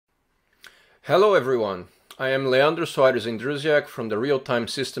Hello everyone, I am Leandro Indrusiak from the Real-Time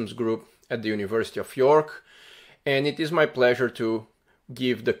Systems Group at the University of York, and it is my pleasure to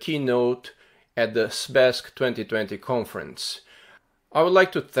give the keynote at the SBESC 2020 conference. I would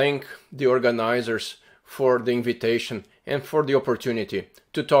like to thank the organizers for the invitation and for the opportunity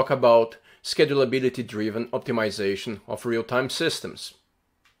to talk about schedulability-driven optimization of real-time systems.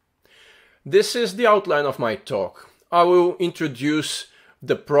 This is the outline of my talk. I will introduce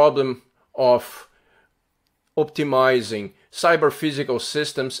the problem of optimizing cyber-physical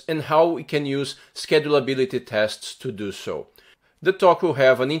systems and how we can use schedulability tests to do so. The talk will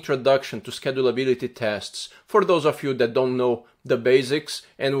have an introduction to schedulability tests for those of you that don't know the basics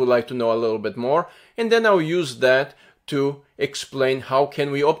and would like to know a little bit more, and then I'll use that to explain how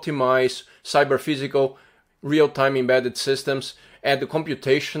can we optimize cyber-physical real-time embedded systems at the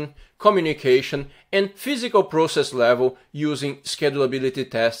computation, communication, and physical process level using schedulability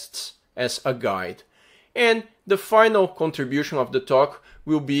tests as a guide. And the final contribution of the talk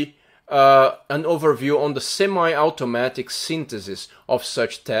will be an overview on the semi-automatic synthesis of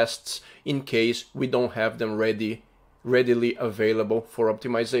such tests in case we don't have them readily available for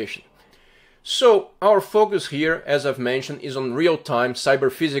optimization. So our focus here, as I've mentioned, is on real-time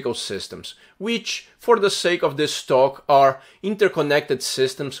cyber-physical systems, which for the sake of this talk are interconnected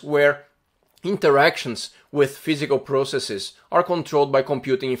systems where interactions with physical processes are controlled by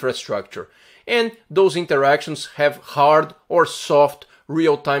computing infrastructure, and those interactions have hard or soft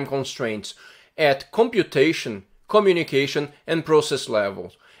real-time constraints at computation, communication, and process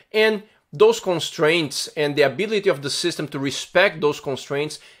levels. And those constraints and the ability of the system to respect those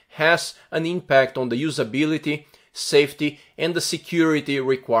constraints has an impact on the usability, safety, and the security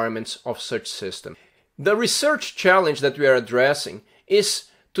requirements of such systems. The research challenge that we are addressing is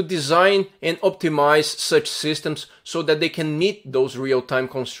to design and optimize such systems so that they can meet those real-time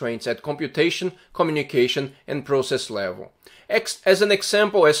constraints at computation, communication, and process level. As an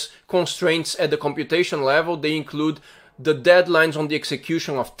example, as constraints at the computation level, they include the deadlines on the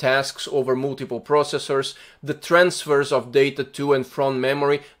execution of tasks over multiple processors, the transfers of data to and from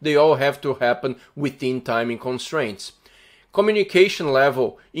memory, they all have to happen within timing constraints. Communication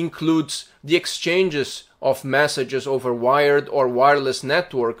level includes the exchanges of messages over wired or wireless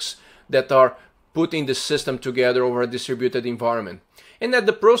networks that are putting the system together over a distributed environment. And at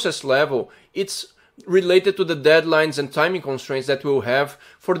the process level, it's related to the deadlines and timing constraints that we'll have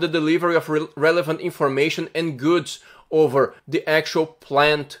for the delivery of relevant information and goods over the actual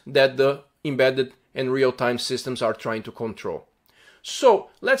plant that the embedded and real-time systems are trying to control. So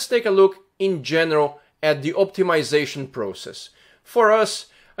let's take a look in general at the optimization process. For us,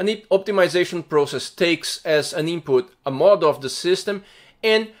 an optimization process takes as an input a model of the system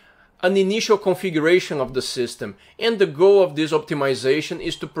and an initial configuration of the system. And the goal of this optimization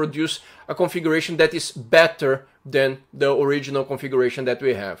is to produce a configuration that is better than the original configuration that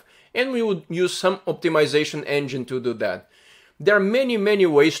we have. And we would use some optimization engine to do that. There are many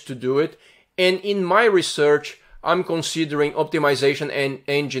ways to do it. And in my research, I'm considering optimization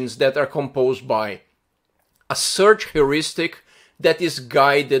engines that are composed by a search heuristic that is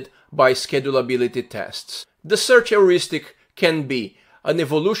guided by schedulability tests. The search heuristic can be an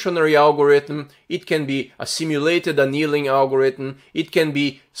evolutionary algorithm, it can be a simulated annealing algorithm, it can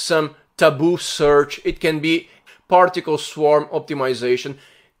be some taboo search, it can be particle swarm optimization.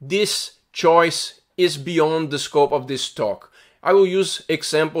 This choice is beyond the scope of this talk. I will use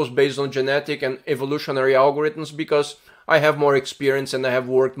examples based on genetic and evolutionary algorithms because I have more experience and I have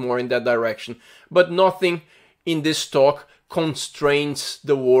worked more in that direction. But nothing in this talk constrains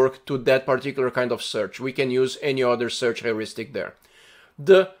the work to that particular kind of search. We can use any other search heuristic there.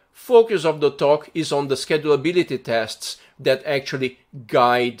 The focus of the talk is on the schedulability tests that actually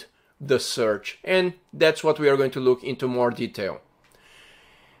guide the search, and that's what we are going to look into more detail.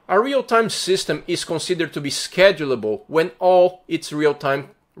 A real-time system is considered to be schedulable when all its real-time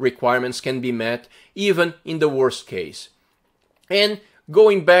requirements can be met, even in the worst case. And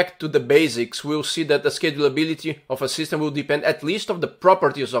going back to the basics, we'll see that the schedulability of a system will depend at least on the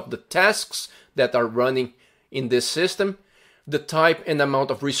properties of the tasks that are running in this system, the type and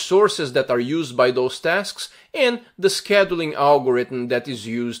amount of resources that are used by those tasks, and the scheduling algorithm that is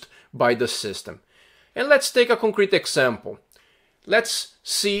used by the system. And let's take a concrete example. Let's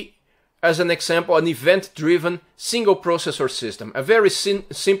see as an example an event-driven single processor system, a very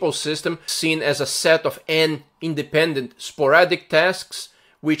simple system seen as a set of n independent sporadic tasks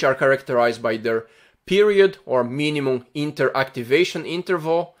which are characterized by their period or minimum interactivation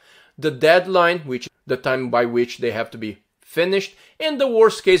interval, the deadline, which is the time by which they have to be finished, and the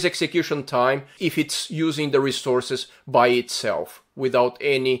worst case execution time if it's using the resources by itself without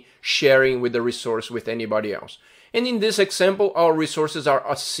any sharing with the resource with anybody else. And in this example, our resources are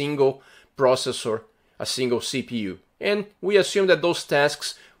a single processor, a single CPU. And we assume that those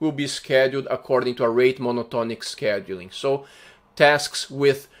tasks will be scheduled according to a rate monotonic scheduling. So tasks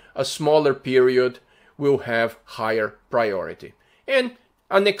with a smaller period will have higher priority. And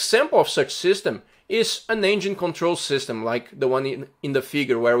an example of such system is an engine control system like the one in the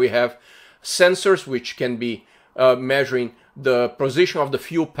figure, where we have sensors which can be measuring the position of the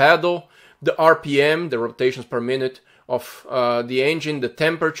fuel pedal, the RPM, the rotations per minute of the engine, the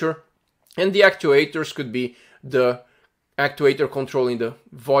temperature, and the actuators could be the actuator controlling the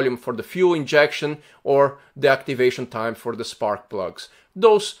volume for the fuel injection or the activation time for the spark plugs.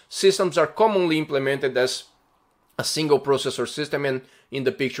 Those systems are commonly implemented as a single processor system, and in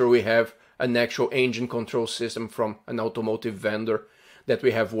the picture we have an actual engine control system from an automotive vendor that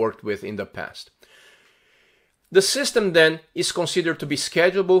we have worked with in the past. The system then is considered to be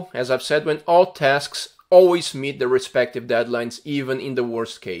schedulable, as I've said, when all tasks always meet their respective deadlines, even in the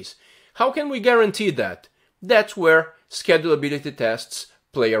worst case. How can we guarantee that? That's where schedulability tests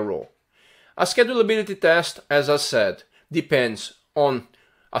play a role. A schedulability test, as I said, depends on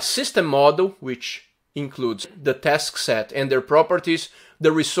a system model, which includes the task set and their properties,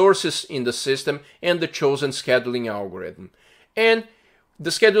 the resources in the system, and the chosen scheduling algorithm. And the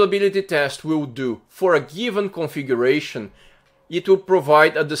schedulability test will do for a given configuration, it will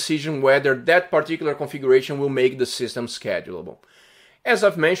provide a decision whether that particular configuration will make the system schedulable. As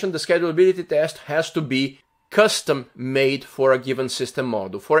I've mentioned, the schedulability test has to be custom made for a given system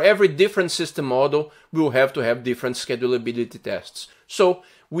model. For every different system model, we'll have to have different schedulability tests. So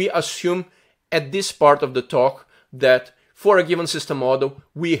we assume at this part of the talk that for a given system model,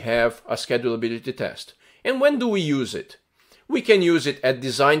 we have a schedulability test. And when do we use it? We can use it at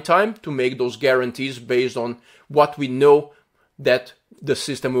design time to make those guarantees based on what we know that the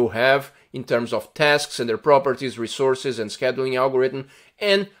system will have in terms of tasks and their properties, resources, and scheduling algorithm,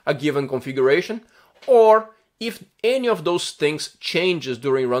 and a given configuration. Or if any of those things changes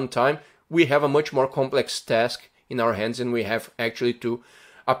during runtime, we have a much more complex task in our hands, and we have actually to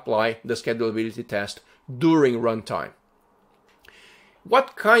apply the schedulability test during runtime.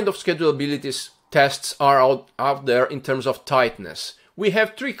 What kind of schedulability tests are out there in terms of tightness? We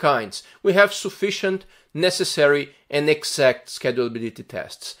have three kinds. We have sufficient, necessary, and exact schedulability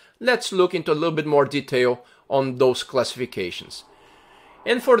tests. Let's look into a little bit more detail on those classifications.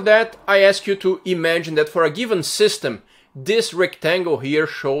 And for that, I ask you to imagine that for a given system, this rectangle here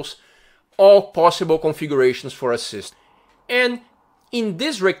shows all possible configurations for a system. And in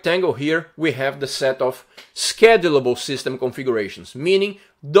this rectangle here, we have the set of schedulable system configurations, meaning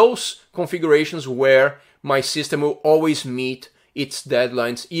those configurations where my system will always meet its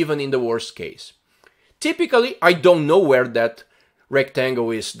deadlines, even in the worst case. Typically, I don't know where that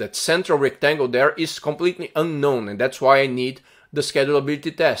rectangle is. That central rectangle there is completely unknown, and that's why I need the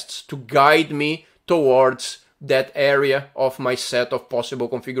schedulability tests to guide me towards that area of my set of possible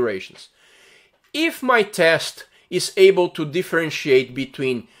configurations. If my test is able to differentiate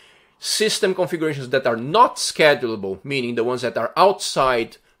between system configurations that are not schedulable, meaning the ones that are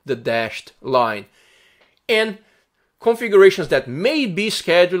outside the dashed line, and configurations that may be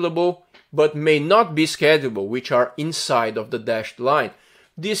schedulable but may not be schedulable, which are inside of the dashed line,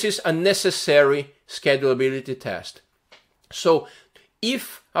 this is a necessary schedulability test. So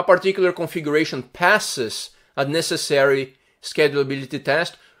if a particular configuration passes a necessary schedulability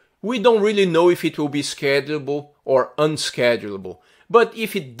test, we don't really know if it will be schedulable or unschedulable. But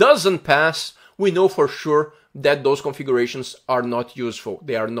if it doesn't pass, we know for sure that those configurations are not useful.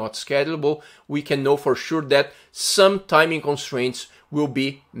 They are not schedulable. We can know for sure that some timing constraints will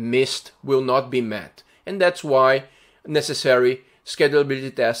be missed, will not be met. And that's why necessary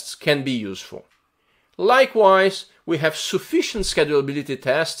schedulability tests can be useful. Likewise, we have sufficient schedulability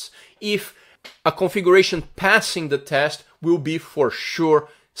tests if a configuration passing the test will be for sure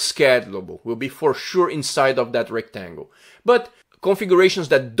schedulable, will be for sure inside of that rectangle. But configurations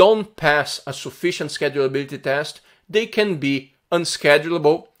that don't pass a sufficient schedulability test, they can be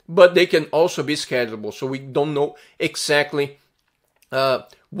unschedulable, but they can also be schedulable. So we don't know exactly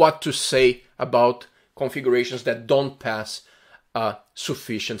what to say about configurations that don't pass a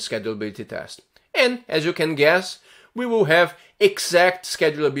sufficient schedulability test. And as you can guess, we will have exact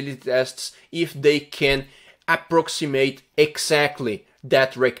schedulability tests if they can approximate exactly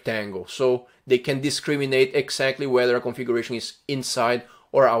that rectangle. So they can discriminate exactly whether a configuration is inside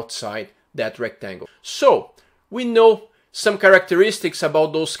or outside that rectangle. So we know some characteristics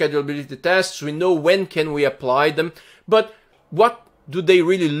about those schedulability tests. We know when can we apply them, but what do they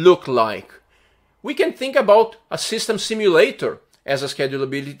really look like? We can think about a system simulator as a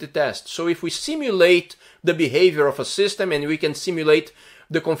schedulability test. So if we simulate the behavior of a system, and we can simulate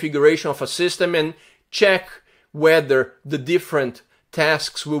the configuration of a system and check whether the different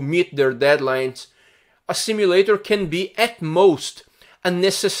tasks will meet their deadlines, a simulator can be at most a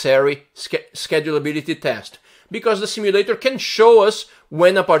necessary schedulability test, because the simulator can show us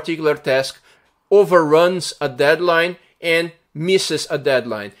when a particular task overruns a deadline and misses a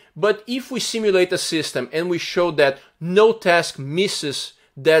deadline. But if we simulate a system and we show that no task misses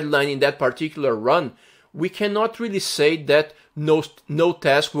deadline in that particular run, we cannot really say that no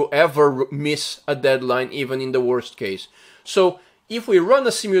task will ever miss a deadline, even in the worst case. So if we run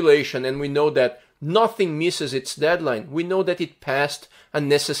a simulation and we know that nothing misses its deadline, we know that it passed a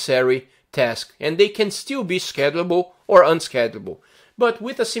necessary task, and they can still be schedulable or unschedulable. But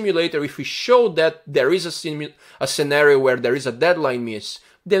with a simulator, if we show that there is a scenario where there is a deadline miss,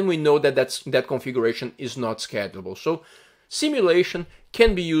 then we know that that configuration is not schedulable. So simulation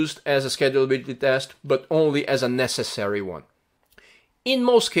can be used as a schedulability test, but only as a necessary one. In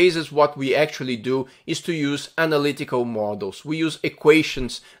most cases, what we actually do is to use analytical models. We use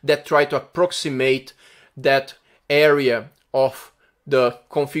equations that try to approximate that area of the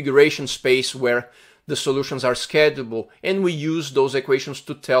configuration space where the solutions are schedulable, and we use those equations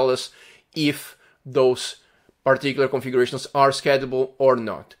to tell us if those particular configurations are schedulable or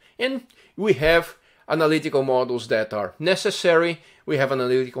not. And we have analytical models that are necessary, we have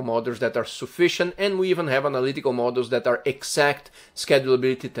analytical models that are sufficient, and we even have analytical models that are exact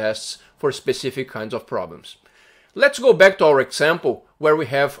schedulability tests for specific kinds of problems. Let's go back to our example where we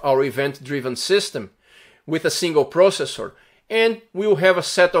have our event-driven system with a single processor, and we will have a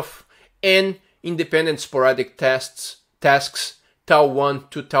set of n independent sporadic tasks, tau 1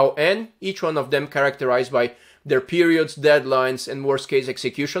 to tau n, each one of them characterized by their periods, deadlines, and worst case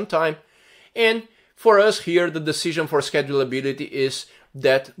execution time. And for us here, the decision for schedulability is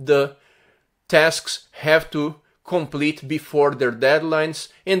that the tasks have to complete before their deadlines,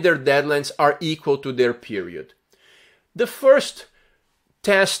 and their deadlines are equal to their period. The first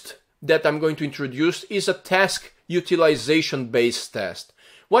test that I'm going to introduce is a task utilization-based test.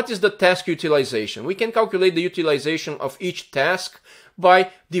 What is the task utilization? We can calculate the utilization of each task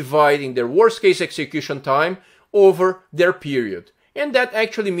by dividing their worst case execution time over their period. And that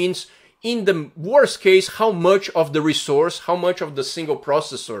actually means, in the worst case, how much of the resource, how much of the single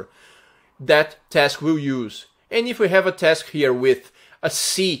processor that task will use. And if we have a task here with a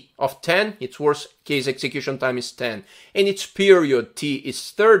C of 10, its worst case execution time is 10, and its period T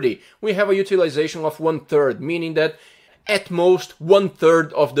is 30, we have a utilization of 1/3, meaning that at most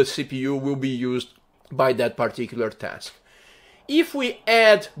 1/3 of the CPU will be used by that particular task. If we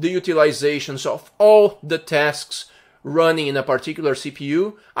add the utilizations of all the tasks running in a particular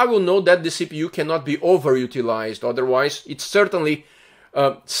CPU, I will know that the CPU cannot be overutilized. Otherwise, it's certainly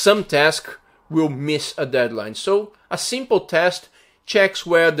some task will miss a deadline. So a simple test checks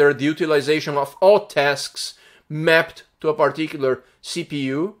whether the utilization of all tasks mapped to a particular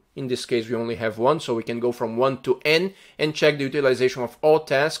CPU, in this case we only have one, so we can go from 1 to n and check the utilization of all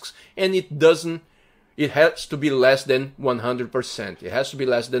tasks, and it has to be less than 100%. It has to be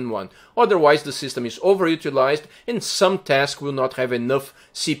less than 1. Otherwise, the system is overutilized and some task will not have enough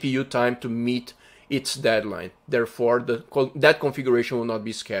CPU time to meet its deadline. Therefore, that configuration will not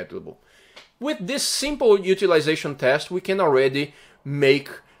be schedulable. With this simple utilization test, we can already make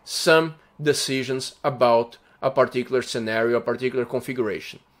some decisions about a particular scenario, a particular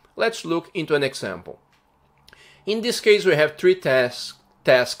configuration. Let's look into an example. In this case, we have three tasks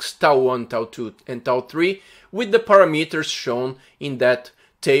tau 1, tau 2, and tau 3 with the parameters shown in that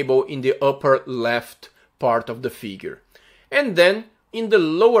table in the upper left part of the figure. And then in the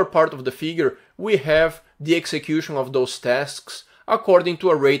lower part of the figure, we have the execution of those tasks according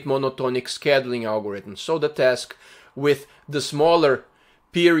to a rate monotonic scheduling algorithm. So the task with the smaller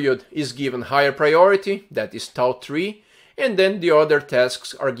period is given higher priority, that is tau 3, and then the other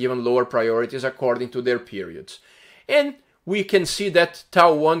tasks are given lower priorities according to their periods. And we can see that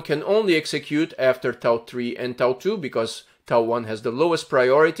tau 1 can only execute after tau 3 and tau 2 because tau 1 has the lowest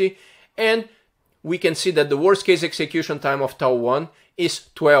priority, and we can see that the worst case execution time of tau 1 is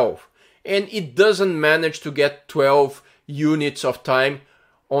 12, and it doesn't manage to get 12 units of time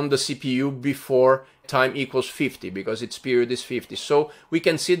on the CPU before time equals 50 because its period is 50. So we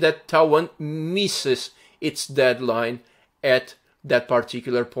can see that tau 1 misses its deadline at that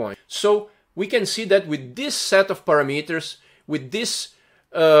particular point. So we can see that with this set of parameters, with this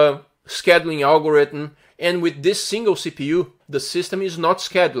scheduling algorithm, and with this single CPU, the system is not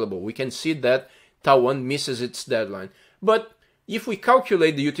schedulable. We can see that tau 1 misses its deadline. But If we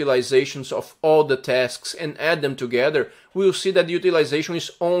calculate the utilizations of all the tasks and add them together, we'll see that the utilization is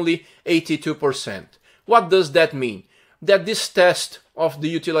only 82%. What does that mean? That this test of the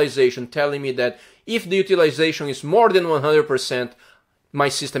utilization telling me that if the utilization is more than 100%, my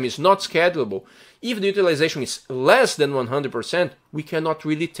system is not schedulable. If the utilization is less than 100%, we cannot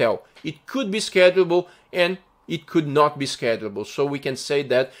really tell. It could be schedulable and it could not be schedulable. So we can say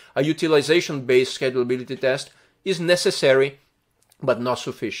that a utilization-based schedulability test is necessary but not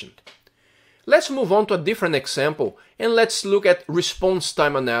sufficient. Let's move on to a different example and let's look at response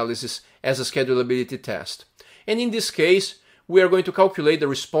time analysis as a schedulability test. And in this case, we are going to calculate the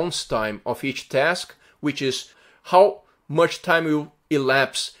response time of each task, which is how much time will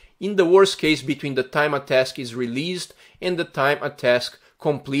elapse in the worst case between the time a task is released and the time a task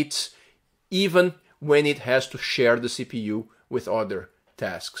completes, even when it has to share the CPU with other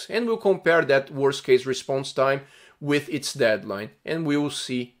tasks. And we'll compare that worst case response time with its deadline, and we will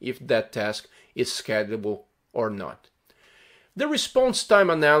see if that task is schedulable or not. The response time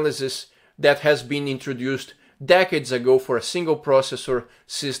analysis that has been introduced decades ago for a single processor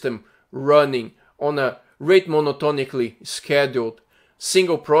system running on a rate monotonically scheduled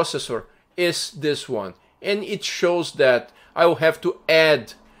single processor is this one. And it shows that I will have to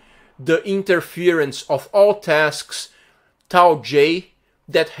add the interference of all tasks tau j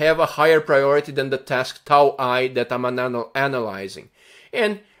that have a higher priority than the task tau I that I'm analyzing.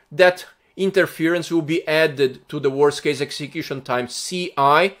 And that interference will be added to the worst case execution time ci,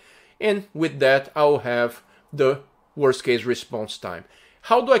 and with that I'll have the worst case response time.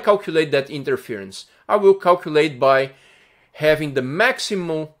 How do I calculate that interference? I will calculate by having the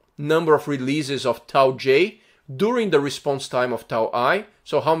maximum number of releases of tau j during the response time of tau I,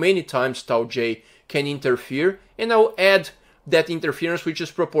 so how many times tau j can interfere, and I'll add that interference which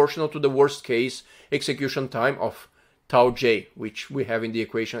is proportional to the worst case execution time of tau j, which we have in the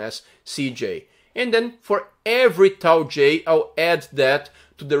equation as cj. And then for every tau j, I'll add that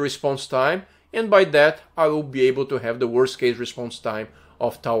to the response time, and by that I will be able to have the worst case response time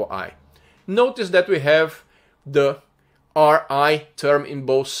of tau I. Notice that we have the Ri term in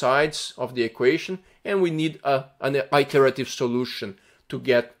both sides of the equation, and we need an iterative solution to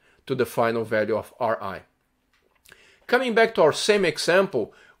get to the final value of Ri. Coming back to our same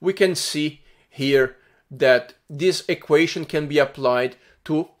example, we can see here that this equation can be applied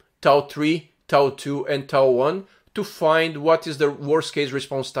to tau 3, tau 2, and tau 1 to find what is the worst case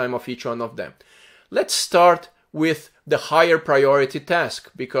response time of each one of them. Let's start with the higher priority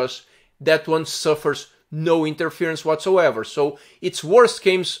task, because that one suffers no interference whatsoever. So its worst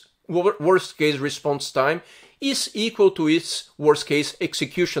case response time is equal to its worst case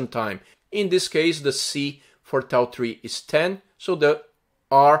execution time. In this case, the C for tau 3 is 10, so the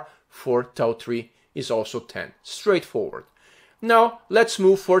R for tau 3 is also 10. Straightforward. Now let's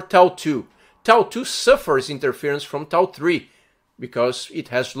move for tau 2. Tau 2 suffers interference from tau 3 because it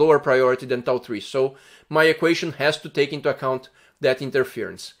has lower priority than tau 3. So my equation has to take into account that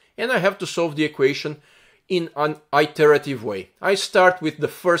interference. And I have to solve the equation in an iterative way. I start with the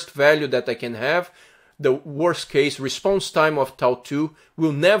first value that I can have. The worst case response time of tau 2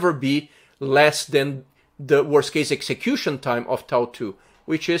 will never be less than the worst case execution time of tau 2,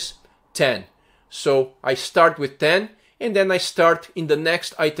 which is 10. So I start with 10, and then I start in the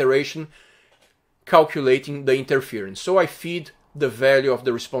next iteration calculating the interference. So I feed the value of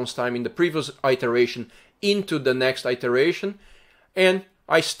the response time in the previous iteration into the next iteration, and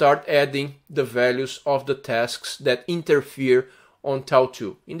I start adding the values of the tasks that interfere on tau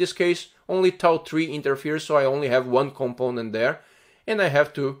 2. In this case, only tau 3 interferes, so I only have one component there, and I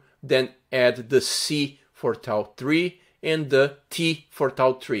have to then add the C for tau 3 and the T for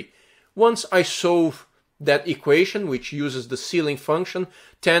tau 3. Once I solve that equation, which uses the ceiling function,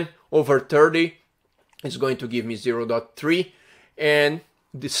 10 over 30 is going to give me 0.3, and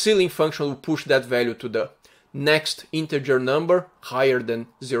the ceiling function will push that value to the next integer number higher than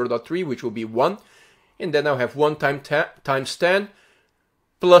 0.3, which will be 1, and then I'll have 1 times 10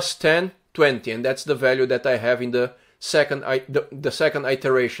 plus 10, 20, and that's the value that I have in the second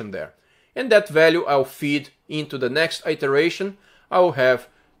iteration there. And that value I'll feed into the next iteration. I'll have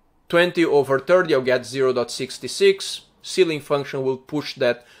 20 over 30, I'll get 0.66, ceiling function will push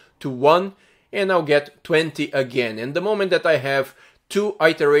that to 1, and I'll get 20 again. And the moment that I have two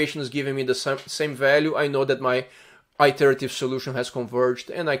iterations giving me the same value, I know that my iterative solution has converged,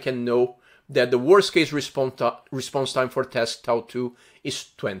 and I can know that the worst case response time for task tau 2 is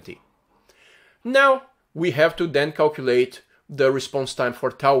 20. Now we have to then calculate the response time for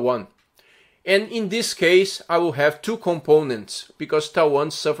tau 1. And in this case, I will have two components because tau 1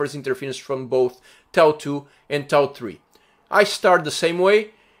 suffers interference from both tau 2 and tau 3. I start the same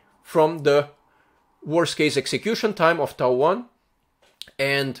way from the worst case execution time of tau 1,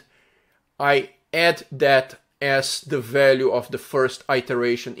 and I add that as the value of the first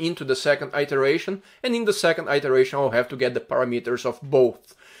iteration into the second iteration, and in the second iteration I'll have to get the parameters of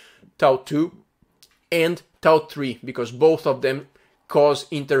both tau 2 and tau 3, because both of them cause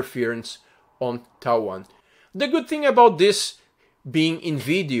interference on tau 1. The good thing about this being in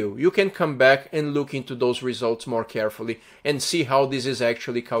video, you can come back and look into those results more carefully and see how this is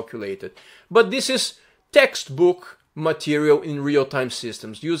actually calculated. But this is textbook material in real-time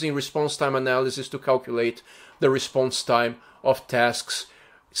systems, using response time analysis to calculate the response time of tasks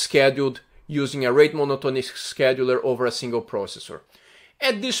scheduled using a rate monotonic scheduler over a single processor.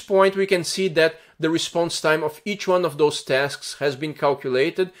 At this point, we can see that the response time of each one of those tasks has been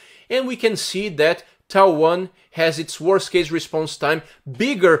calculated, and we can see that tau 1 has its worst case response time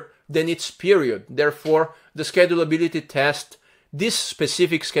bigger than its period. Therefore, the schedulability test, this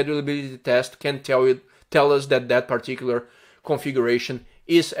specific schedulability test, can tell us that that particular configuration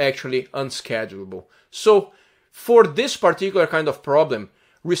is actually unschedulable. So, for this particular kind of problem,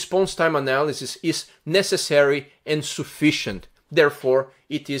 response time analysis is necessary and sufficient. Therefore,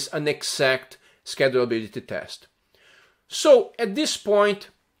 it is an exact schedulability test. So, at this point,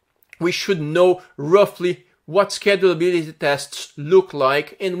 we should know roughly what schedulability tests look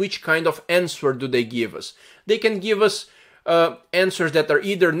like and which kind of answer do they give us. They can give us answers that are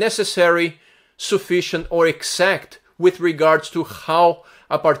either necessary, sufficient, or exact with regards to how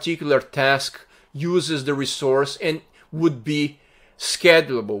a particular task uses the resource and would be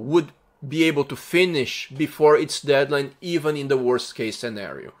schedulable, would be able to finish before its deadline, even in the worst case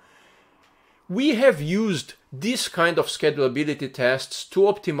scenario. We have used this kind of schedulability tests to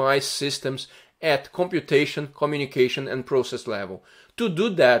optimize systems at computation, communication, and process level. To do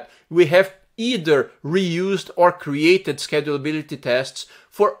that, we have either reused or created schedulability tests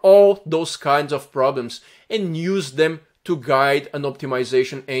for all those kinds of problems and used them to guide an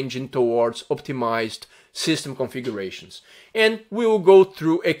optimization engine towards optimized system configurations. And we will go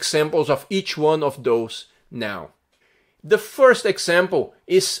through examples of each one of those now. The first example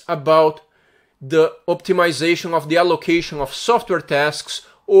is about the optimization of the allocation of software tasks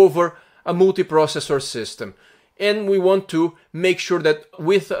over a multiprocessor system. And we want to make sure that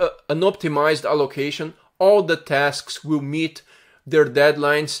with an optimized allocation, all the tasks will meet their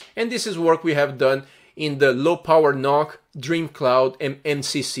deadlines. And this is work we have done in the low power NOC, Dream Cloud, and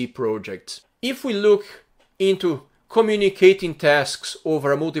MCC projects. If we look into communicating tasks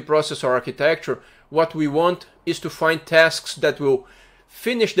over a multiprocessor architecture, what we want is to find tasks that will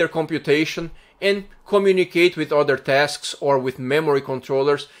finish their computation and communicate with other tasks or with memory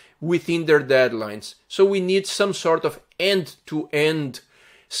controllers within their deadlines. So we need some sort of end-to-end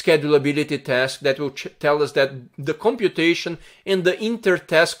schedulability task that will tell us that the computation and the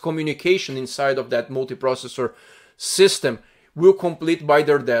inter-task communication inside of that multiprocessor system will complete by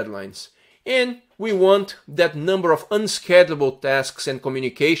their deadlines. And we want that number of unschedulable tasks and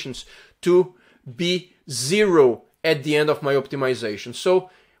communications to be 0 at the end of my optimization. So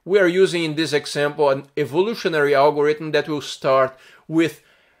we are using in this example an evolutionary algorithm that will start with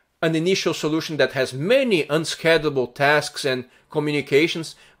an initial solution that has many unschedulable tasks and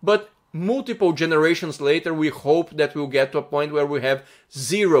communications, but multiple generations later we hope that we'll get to a point where we have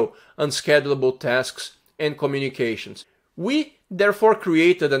 0 unschedulable tasks and communications. We therefore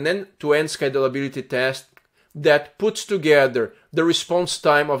created an end-to-end schedulability test that puts together the response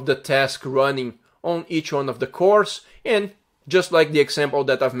time of the task running on each one of the cores, and just like the example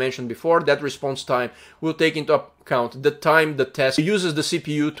that I've mentioned before, that response time will take into account the time the task uses the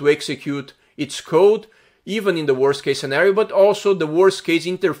CPU to execute its code, even in the worst case scenario, but also the worst case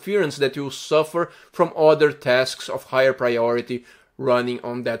interference that you suffer from other tasks of higher priority running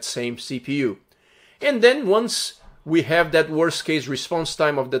on that same CPU. And then once we have that worst case response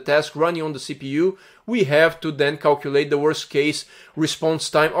time of the task running on the CPU, we have to then calculate the worst case response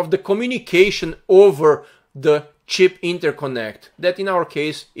time of the communication over the chip interconnect. That in our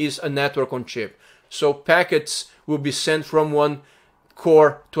case is a network on chip. So packets will be sent from one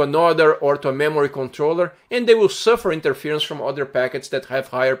core to another or to a memory controller, and they will suffer interference from other packets that have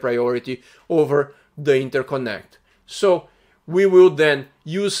higher priority over the interconnect. So we will then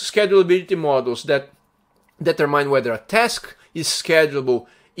use schedulability models that determine whether a task is schedulable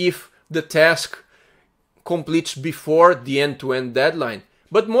if the task completes before the end-to-end deadline.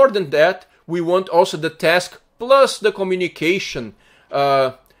 But more than that, we want also the task plus the communication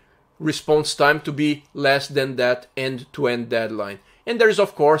response time to be less than that end-to-end deadline. And there is,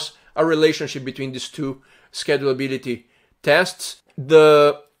 of course, a relationship between these two schedulability tests.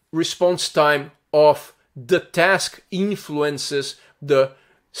 The response time of the task influences the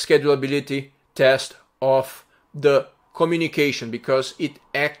schedulability test of the communication, because it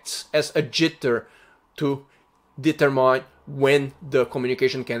acts as a jitter to determine when the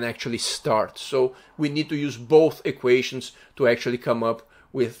communication can actually start. So we need to use both equations to actually come up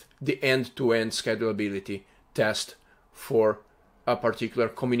with the end-to-end schedulability test for a particular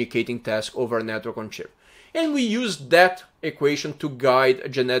communicating task over a network on chip. And we use that equation to guide a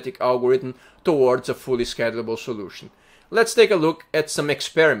genetic algorithm towards a fully schedulable solution. Let's take a look at some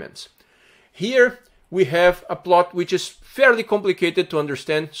experiments. Here we have a plot which is fairly complicated to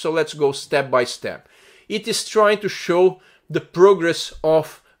understand, so let's go step by step. It is trying to show the progress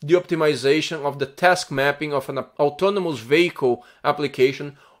of the optimization of the task mapping of an autonomous vehicle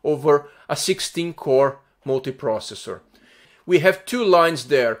application over a 16-core multiprocessor. We have two lines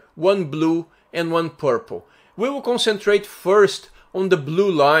there, one blue and one purple. We will concentrate first on the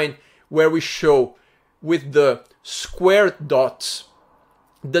blue line, where we show with the square dots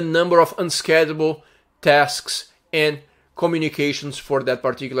the number of unschedulable tasks and communications for that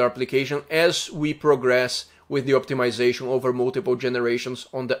particular application as we progress with the optimization over multiple generations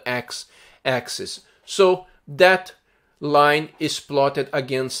on the x-axis. So that line is plotted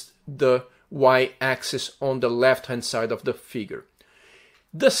against the y-axis on the left-hand side of the figure.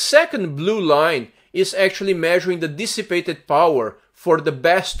 The second blue line is actually measuring the dissipated power for the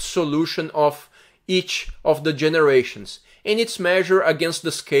best solution of each of the generations, and it's measured against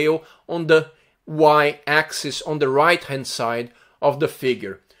the scale on the y-axis on the right-hand side of the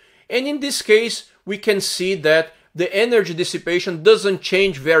figure. And in this case, we can see that the energy dissipation doesn't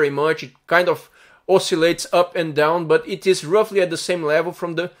change very much. It kind of oscillates up and down, but it is roughly at the same level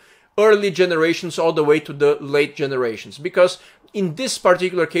from the early generations all the way to the late generations, because in this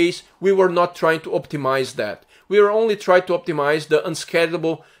particular case we were not trying to optimize that. We were only trying to optimize the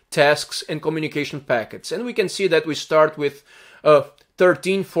unschedulable tasks and communication packets, and we can see that we start with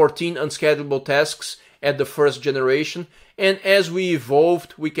 13, 14 unschedulable tasks at the first generation, and as we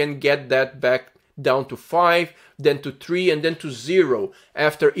evolved we can get that back down to 5, then to 3, and then to 0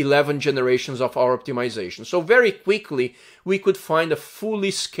 after 11 generations of our optimization. So very quickly we could find a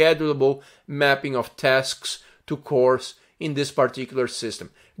fully schedulable mapping of tasks to cores in this particular system,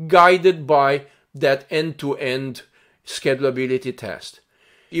 guided by that end-to-end schedulability test.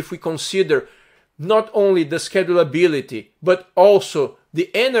 If we consider not only the schedulability but also the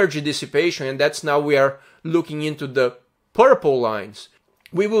energy dissipation, and that's now we are looking into the purple lines,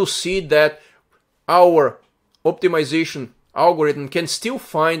 we will see that our optimization algorithm can still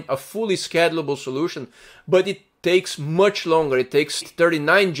find a fully schedulable solution, but it takes much longer. It takes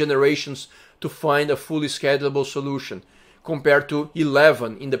 39 generations to find a fully schedulable solution compared to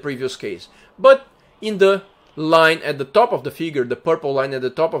 11 in the previous case. But in the line at the top of the figure, the purple line at the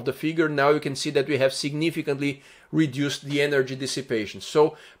top of the figure, now you can see that we have significantly reduced the energy dissipation.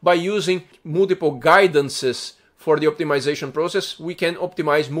 So by using multiple guidances for the optimization process, we can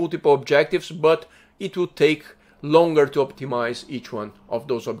optimize multiple objectives, but it will take longer to optimize each one of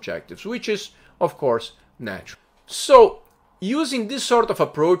those objectives, which is, of course, natural. So using this sort of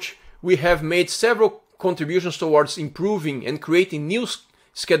approach, we have made several contributions towards improving and creating new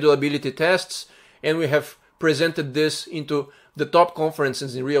schedulability tests, and we have presented this into the top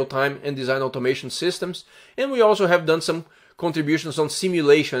conferences in real-time and design automation systems. And we also have done some contributions on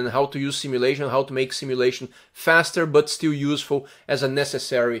simulation and how to use simulation, how to make simulation faster but still useful as a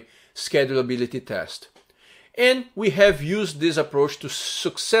necessary schedulability test. And we have used this approach to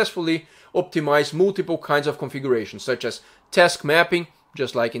successfully optimize multiple kinds of configurations, such as task mapping,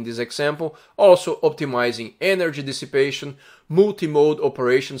 just like in this example, also optimizing energy dissipation, multi-mode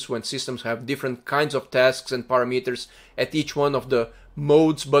operations when systems have different kinds of tasks and parameters at each one of the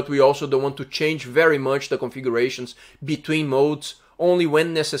modes, but we also don't want to change very much the configurations between modes, only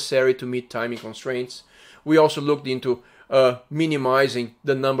when necessary to meet timing constraints. We also looked into minimizing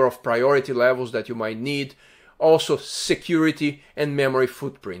the number of priority levels that you might need, also security and memory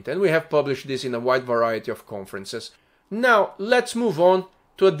footprint, and we have published this in a wide variety of conferences. Now let's move on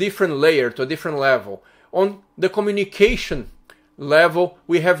to a different layer, to a different level. On the communication level,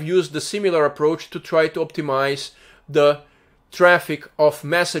 we have used the similar approach to try to optimize the traffic of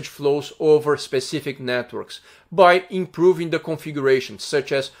message flows over specific networks by improving the configurations,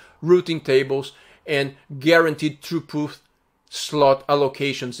 such as routing tables and guaranteed throughput slot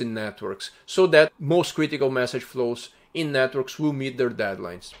allocations in networks, so that most critical message flows in networks will meet their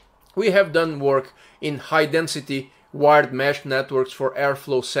deadlines. We have done work in high-density wired mesh networks for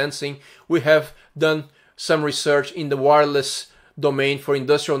airflow sensing. We have done some research in the wireless domain for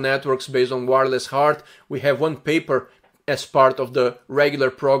industrial networks based on wireless HART. We have one paper as part of the regular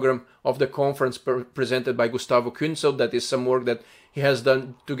program of the conference presented by Gustavo Kunzel. That is some work that he has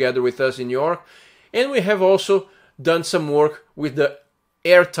done together with us in New York. And we have also done some work with the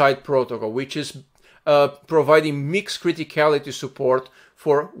airtight protocol, which is providing mixed criticality support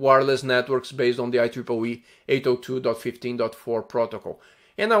for wireless networks based on the IEEE 802.15.4 protocol.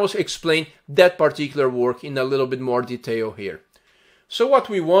 And I will explain that particular work in a little bit more detail here. So what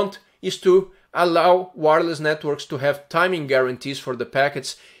we want is to allow wireless networks to have timing guarantees for the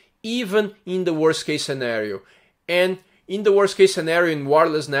packets even in the worst case scenario. And in the worst case scenario in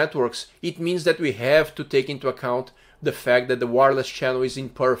wireless networks, it means that we have to take into account the fact that the wireless channel is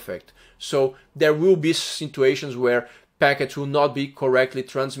imperfect. So there will be situations where packets will not be correctly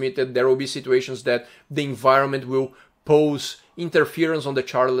transmitted. There will be situations that the environment will pose interference on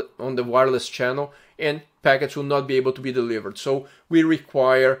the wireless channel and packets will not be able to be delivered. So we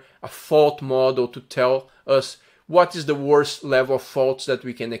require a fault model to tell us what is the worst level of faults that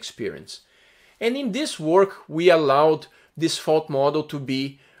we can experience. And in this work, we allowed this fault model to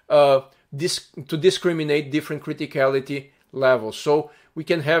be to discriminate different criticality levels. So we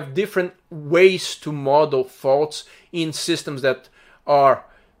can have different ways to model faults in systems that are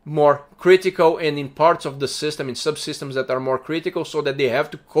more critical and in parts of the system, in subsystems that are more critical, so that they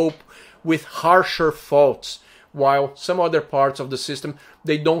have to cope with harsher faults, while some other parts of the system,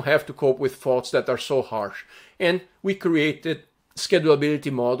 they don't have to cope with faults that are so harsh. And we created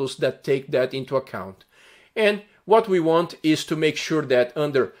schedulability models that take that into account. And what we want is to make sure that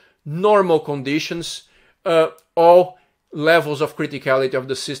under normal conditions, all levels of criticality of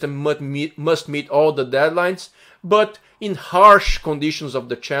the system must meet all the deadlines, but in harsh conditions of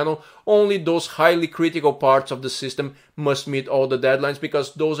the channel, only those highly critical parts of the system must meet all the deadlines,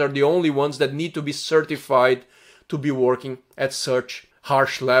 because those are the only ones that need to be certified to be working at such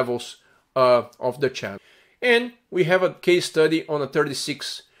harsh levels of the channel. And we have a case study on a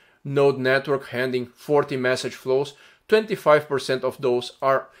 36 node network handling 40 message flows. 25% of those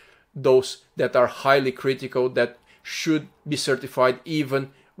are those that are highly critical, that should be certified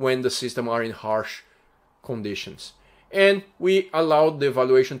even when the system are in harsh conditions. And we allowed the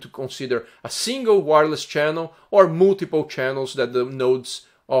evaluation to consider a single wireless channel or multiple channels that the nodes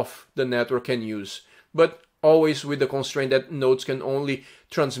of the network can use, but always with the constraint that nodes can only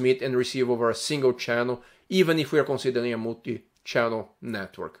transmit and receive over a single channel, even if we are considering a multi-channel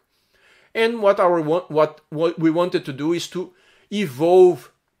network. And what we wanted to do is to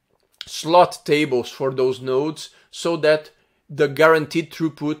evolve slot tables for those nodes so that the guaranteed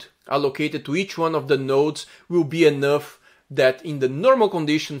throughput allocated to each one of the nodes will be enough that in the normal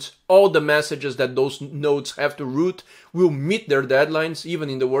conditions, all the messages that those nodes have to route will meet their deadlines, even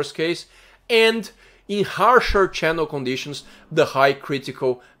in the worst case. And in harsher channel conditions, the high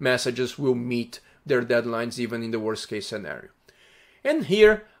critical messages will meet their deadlines, even in the worst case scenario. And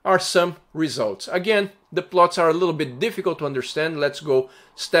here are some results. Again, the plots are a little bit difficult to understand. Let's go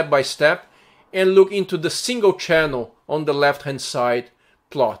step by step and look into the single channel on the left-hand side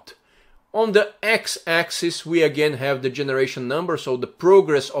plot. On the x-axis, we again have the generation number, so the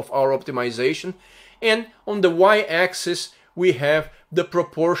progress of our optimization. And on the y-axis, we have the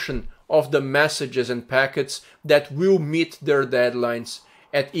proportion of the messages and packets that will meet their deadlines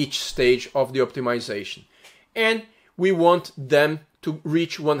at each stage of the optimization. And we want them to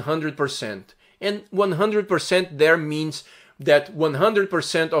reach 100%. And 100% there means that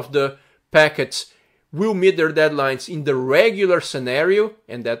 100% of the packets will meet their deadlines in the regular scenario,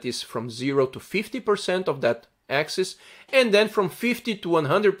 and that is from 0 to 50% of that axis. And then from 50 to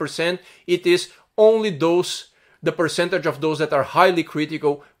 100%, it is only the percentage of those that are highly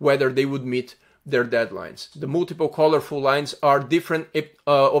critical, whether they would meet their deadlines. The multiple colorful lines are different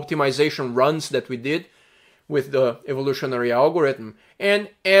optimization runs that we did with the evolutionary algorithm. And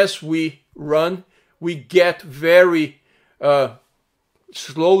as we run, we get very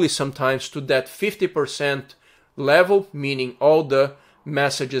slowly sometimes to that 50% level, meaning all the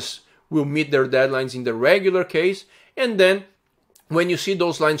messages will meet their deadlines in the regular case. And then when you see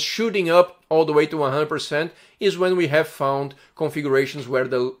those lines shooting up all the way to 100% is when we have found configurations where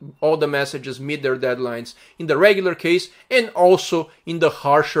all the messages meet their deadlines in the regular case, and also in the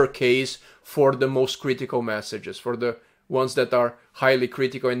harsher case for the most critical messages, for the ones that are highly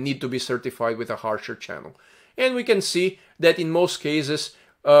critical and need to be certified with a harsher channel. And we can see that in most cases,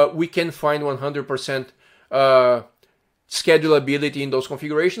 we can find 100% schedulability in those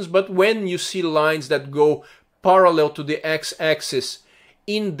configurations. But when you see lines that go parallel to the x-axis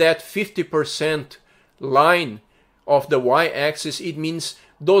in that 50% line of the y-axis, it means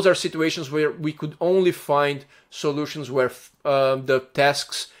those are situations where we could only find solutions where the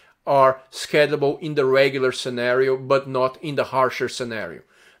tasks are schedulable in the regular scenario, but not in the harsher scenario.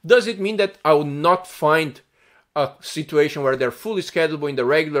 Does it mean that I will not find a situation where they're fully schedulable in the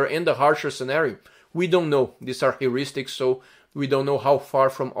regular and the harsher scenario? We don't know. These are heuristics, so we don't know how far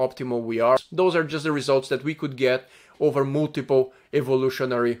from optimal we are. Those are just the results that we could get over multiple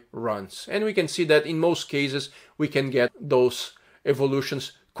evolutionary runs. And we can see that in most cases, we can get those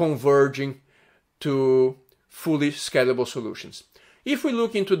evolutions converging to fully scalable solutions. If we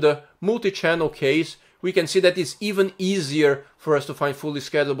look into the multi-channel case, we can see that it's even easier for us to find fully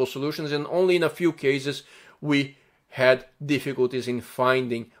scalable solutions, and only in a few cases we had difficulties in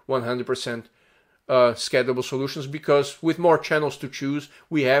finding 100% scalable solutions, because with more channels to choose,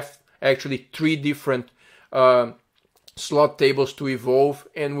 we have actually 3 different slot tables to evolve,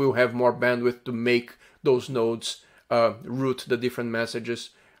 and we'll have more bandwidth to make those nodes route the different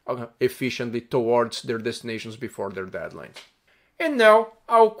messages efficiently towards their destinations before their deadlines. And now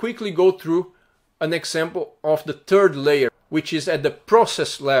I'll quickly go through an example of the third layer, which is at the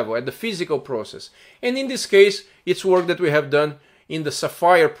process level, at the physical process. And in this case, it's work that we have done in the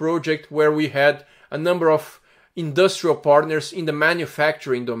Sapphire project, where we had a number of industrial partners in the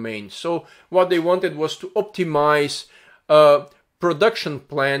manufacturing domain. So what they wanted was to optimize production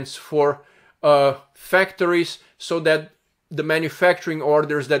plans for factories, so that the manufacturing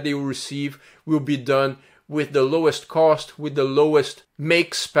orders that they will receive will be done with the lowest cost, with the lowest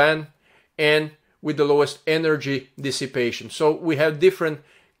make span, and with the lowest energy dissipation. So we have different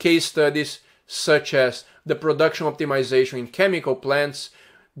case studies, such as the production optimization in chemical plants,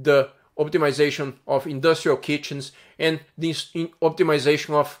 the optimization of industrial kitchens, and the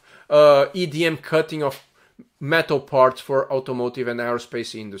optimization of EDM cutting of metal parts for automotive and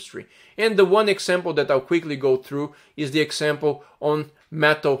aerospace industry. And the one example that I'll quickly go through is the example on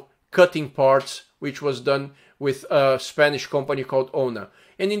metal cutting parts, which was done with a Spanish company called ONA.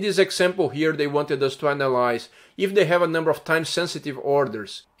 And in this example here, they wanted us to analyze if they have a number of time-sensitive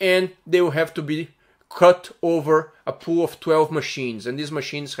orders, and they will have to be cut over a pool of 12 machines. And these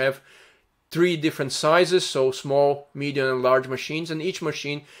machines have 3 different sizes, so small, medium, and large machines, and each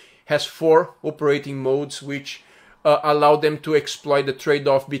machine has 4 operating modes, which allow them to exploit the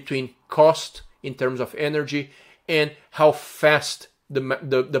trade-off between cost in terms of energy and how fast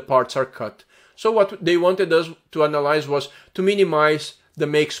the parts are cut. So what they wanted us to analyze was to minimize the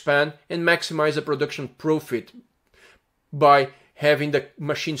make span and maximize the production profit by having the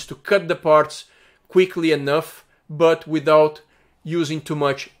machines to cut the parts quickly enough, but without using too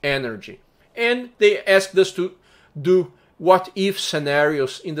much energy. And they asked us to do what-if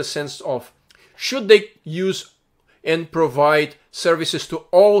scenarios, in the sense of, should they use and provide services to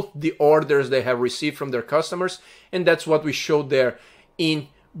all the orders they have received from their customers, and that's what we showed there in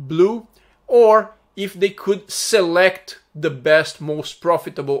blue, or if they could select the best, most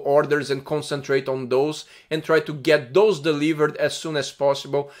profitable orders and concentrate on those and try to get those delivered as soon as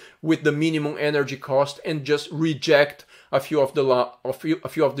possible with the minimum energy cost, and just reject a few of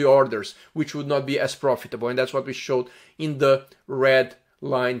the orders which would not be as profitable. And that's what we showed in the red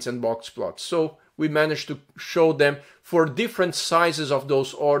lines and box plots. So we managed to show them for different sizes of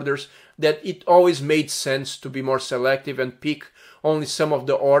those orders that it always made sense to be more selective and pick only some of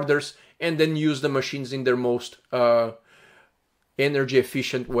the orders, and then use the machines in their most energy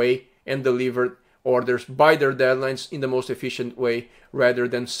efficient way and deliver orders by their deadlines in the most efficient way, rather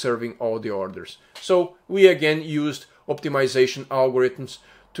than serving all the orders. So we again used optimization algorithms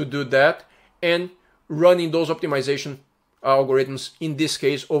to do that, and running those optimization algorithms, in this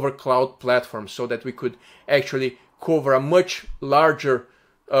case over cloud platforms, so that we could actually cover a much larger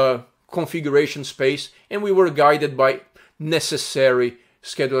configuration space, and we were guided by necessary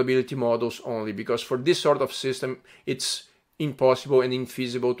schedulability models only, because for this sort of system it's impossible and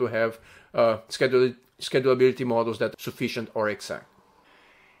infeasible to have schedulability models that are sufficient or exact.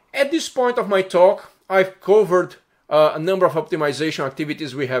 At this point of my talk, I've covered a number of optimization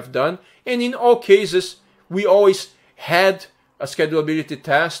activities we have done, and in all cases we always had a schedulability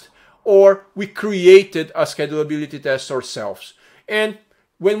test, or we created a schedulability test ourselves. And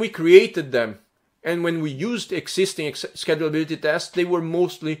when we created them, and when we used existing schedulability tests, they were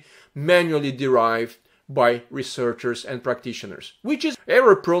mostly manually derived by researchers and practitioners, which is an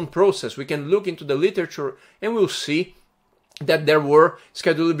error-prone process. We can look into the literature and we'll see that there were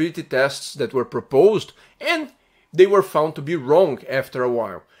schedulability tests that were proposed and they were found to be wrong after a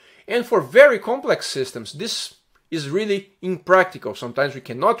while. And for very complex systems, this is really impractical. Sometimes we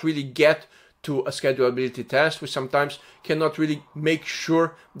cannot really get to a schedulability test. We sometimes cannot really make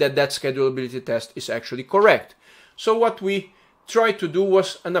sure that that schedulability test is actually correct. So what we tried to do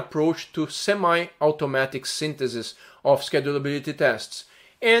was an approach to semi-automatic synthesis of schedulability tests.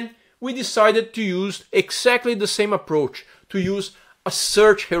 And we decided to use exactly the same approach, to use a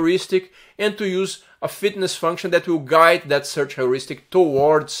search heuristic and to use a fitness function that will guide that search heuristic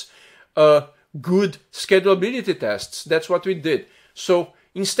towards good schedulability tests. That's what we did. So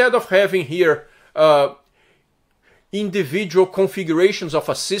instead of having here individual configurations of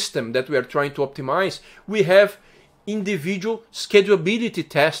a system that we are trying to optimize, we have individual schedulability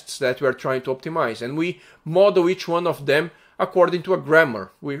tests that we are trying to optimize, and we model each one of them according to a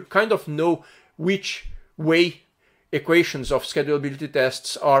grammar. We kind of know which way equations of schedulability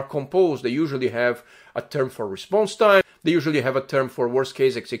tests are composed. They usually have a term for response time, they usually have a term for worst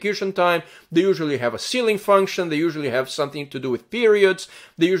case execution time, they usually have a ceiling function, they usually have something to do with periods,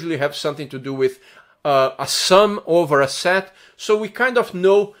 they usually have something to do with a sum over a set. So we kind of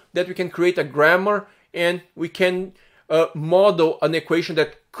know that we can create a grammar and we can model an equation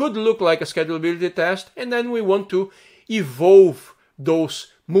that could look like a schedulability test, and then we want to evolve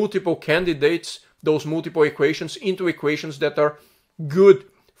those multiple candidates, those multiple equations, into equations that are good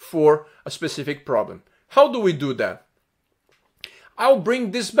for a specific problem. How do we do that? I'll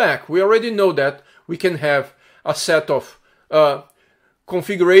bring this back. We already know that we can have a set of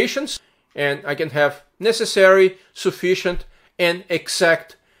configurations, and I can have necessary, sufficient, and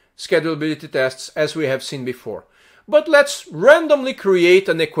exact schedulability tests as we have seen before. But let's randomly create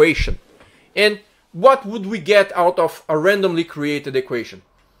an equation. And what would we get out of a randomly created equation?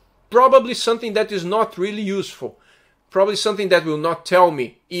 Probably something that is not really useful. Probably something that will not tell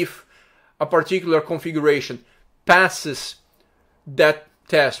me if a particular configuration passes that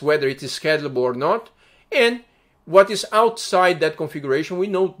test, whether it is schedulable or not. And what is outside that configuration, we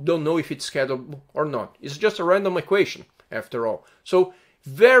don't know if it's schedulable or not. It's just a random equation, after all. So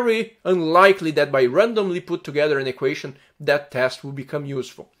very unlikely that by randomly put together an equation, that test will become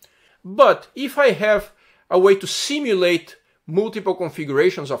useful. But if I have a way to simulate multiple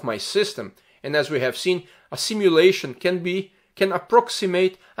configurations of my system, and as we have seen, a simulation can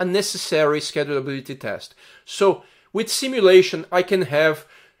approximate a necessary schedulability test. So with simulation, I can have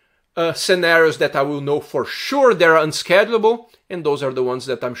scenarios that I will know for sure they're unschedulable, and those are the ones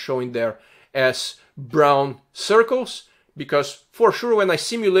that I'm showing there as brown circles, because for sure when I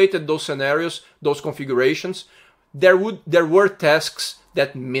simulated those scenarios, those configurations, there were tasks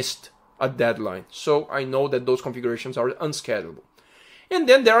that missed a deadline. So I know that those configurations are unschedulable. And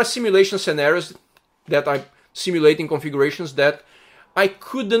then there are simulation scenarios that I'm simulating configurations that I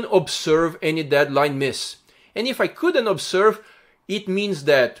couldn't observe any deadline miss. And if I couldn't observe, it means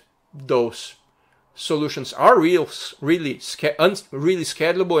that those solutions are really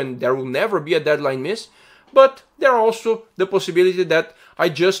schedulable and there will never be a deadline miss. But there are also the possibility that I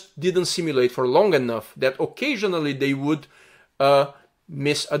just didn't simulate for long enough, that occasionally they would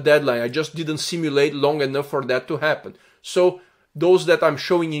miss a deadline. I just didn't simulate long enough for that to happen. So those that I'm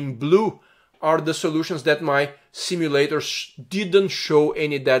showing in blue are the solutions that my simulators didn't show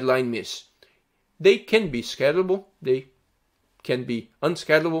any deadline miss. They can be schedulable, they can be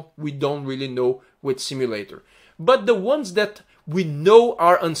unschedulable, we don't really know with simulator. But the ones that we know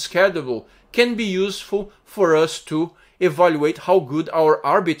are unschedulable can be useful for us to evaluate how good our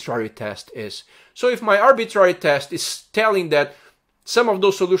arbitrary test is. So if my arbitrary test is telling that some of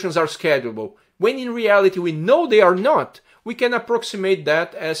those solutions are schedulable, when in reality we know they are not, we can approximate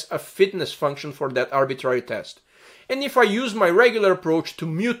that as a fitness function for that arbitrary test. And if I use my regular approach to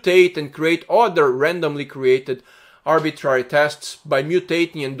mutate and create other randomly created arbitrary tests by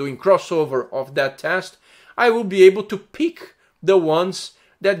mutating and doing crossover of that test, I will be able to pick the ones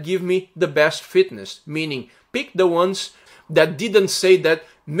that give me the best fitness, meaning pick the ones that didn't say that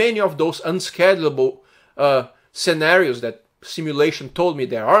many of those unschedulable scenarios that simulation told me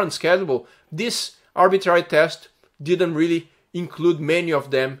they are unschedulable. This arbitrary test didn't really include many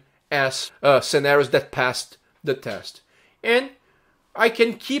of them as scenarios that passed the test. And I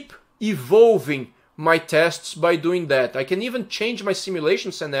can keep evolving my tests by doing that. I can even change my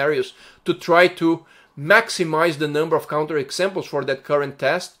simulation scenarios to try to maximize the number of counterexamples for that current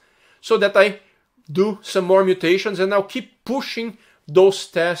test, so that I do some more mutations and I'll keep pushing those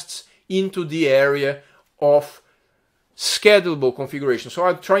tests into the area of schedulable configuration. So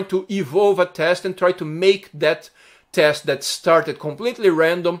I'm trying to evolve a test and try to make that test that started completely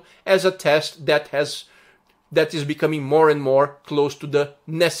random as a test that is becoming more and more close to the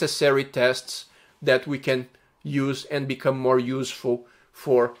necessary tests that we can use and become more useful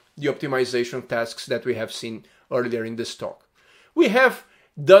for the optimization tasks that we have seen earlier in this talk. We have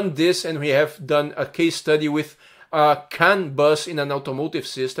done this, and we have done a case study with a CAN bus in an automotive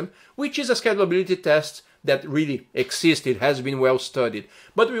system, which is a schedulability test that really exists. It has been well studied.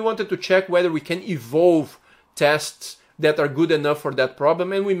 But we wanted to check whether we can evolve tests that are good enough for that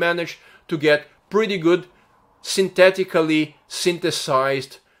problem, and we managed to get pretty good synthetically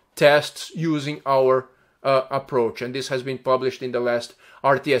synthesized tests using our approach. And this has been published in the last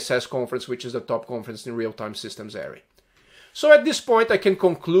RTSS conference, which is the top conference in real-time systems area. So at this point, I can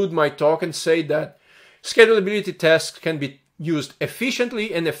conclude my talk and say that schedulability tests can be used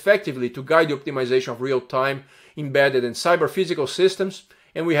efficiently and effectively to guide the optimization of real-time embedded and cyber-physical systems.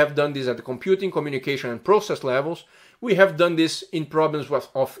 And we have done this at the computing, communication, and process levels. We have done this in problems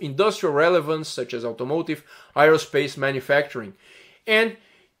of industrial relevance, such as automotive, aerospace, manufacturing. And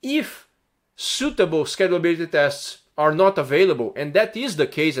if suitable schedulability tests are not available, and that is the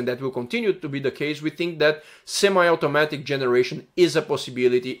case, and that will continue to be the case, we think that semi-automatic generation is a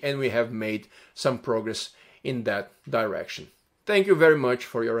possibility, and we have made some progress in that direction. Thank you very much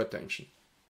for your attention.